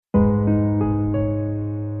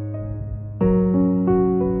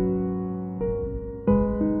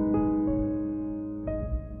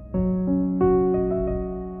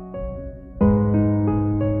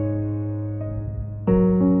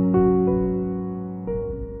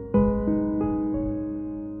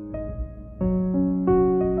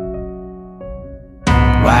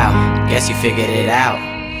guess you figured it out.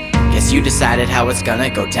 Guess you decided how it's gonna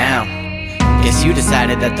go down. Guess you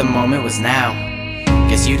decided that the moment was now.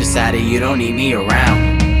 Guess you decided you don't need me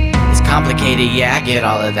around. It's complicated, yeah, I get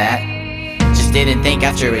all of that. Just didn't think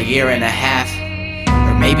after a year and a half,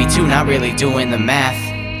 or maybe two, not really doing the math,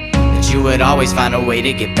 that you would always find a way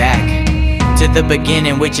to get back to the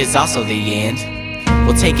beginning, which is also the end.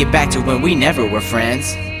 We'll take it back to when we never were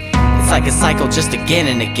friends. It's like a cycle just again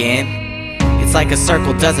and again. It's like a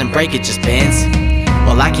circle doesn't break, it just bends.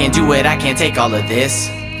 Well, I can't do it, I can't take all of this,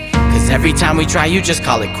 cause every time we try you just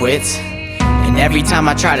call it quits. And every time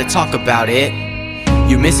I try to talk about it,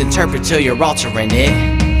 you misinterpret till you're altering it.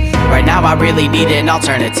 Right now I really need an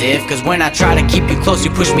alternative, cause when I try to keep you close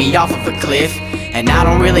you push me off of a cliff. And I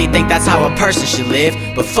don't really think that's how a person should live,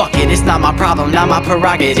 but fuck it, it's not my problem, not my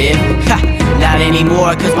prerogative. Ha, not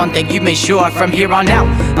anymore, cause one thing you made sure, from here on out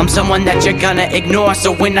I'm someone that you're gonna ignore.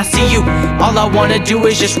 So when I see you, all I wanna do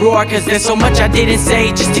is just roar, cause there's so much I didn't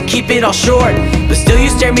say just to keep it all short. But still you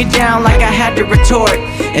stare me down like I had to retort,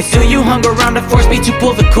 and still you hung around to force me to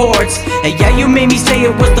pull the cords. And yeah, you made me say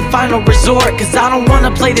it was the final resort, cause I don't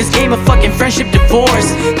wanna play this game of fucking friendship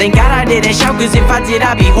divorce. Thank God I didn't shout, cause if I did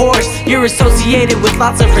I'd be hoarse. You're associated with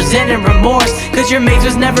lots of resent and remorse, cause your maze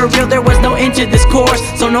was never real, there was no end to this course.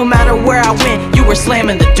 So no matter where I went, you were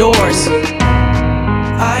slamming the doors.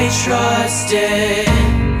 I trusted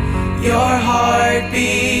your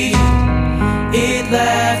heartbeat, it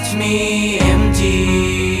left me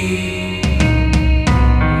empty.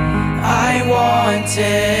 I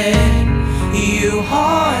wanted, you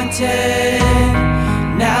haunted,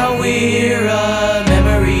 now we're a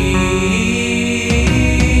memory.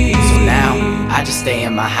 So now, I just stay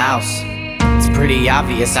in my house. It's pretty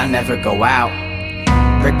obvious I never go out.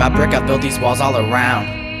 Brick by brick I build these walls all around,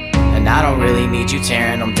 and I don't really need you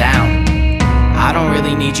tearing them down. I don't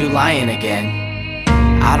really need you lying again.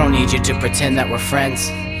 I don't need you to pretend that we're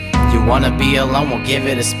friends. You wanna be alone, we'll give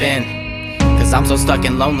it a spin, cause I'm so stuck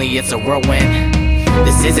and lonely it's a whirlwind.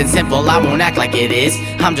 This isn't simple, I won't act like it is.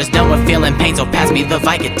 I'm just done with feeling pain, so pass me the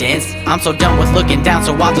Vicodins. I'm so done with looking down,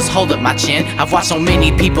 so I'll just hold up my chin. I've watched so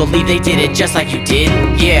many people leave, they did it just like you did,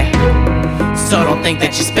 yeah. So don't think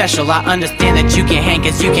that you're special, I understand that you can't hang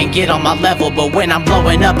cause you can't get on my level. But when I'm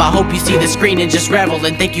blowing up, I hope you see the screen and just revel,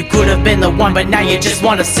 and think you could have been the one, but now you just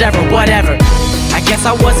want to sever. Whatever, I guess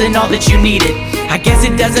I wasn't all that you needed. I guess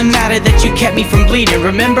it doesn't matter that you kept me from bleeding.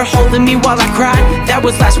 Remember holding me while I cried? That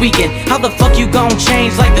was last weekend. How the fuck you gon'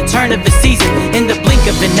 change like the turn of the season? In the blink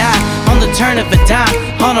of an eye, on the turn of a dime,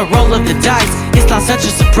 on a roll of the dice. It's not such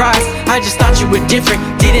a surprise, I just thought you were different.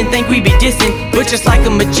 Didn't think we'd be distant, but just like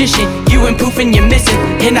a magician, you and poof and you're missing.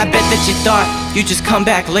 And I bet that you thought you'd just come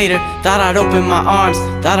back later. Thought I'd open my arms,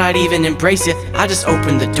 thought I'd even embrace you. I just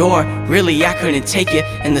opened the door, really I couldn't take it.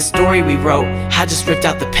 And the story we wrote, I just ripped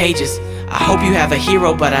out the pages. I hope you have a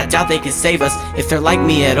hero, but I doubt they can save us. If they're like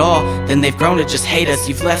me at all, then they've grown to just hate us.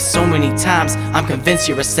 You've left so many times, I'm convinced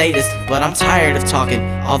you're a sadist, but I'm tired of talking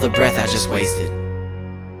all the breath I just wasted.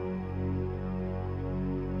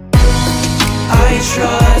 I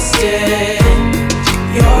trusted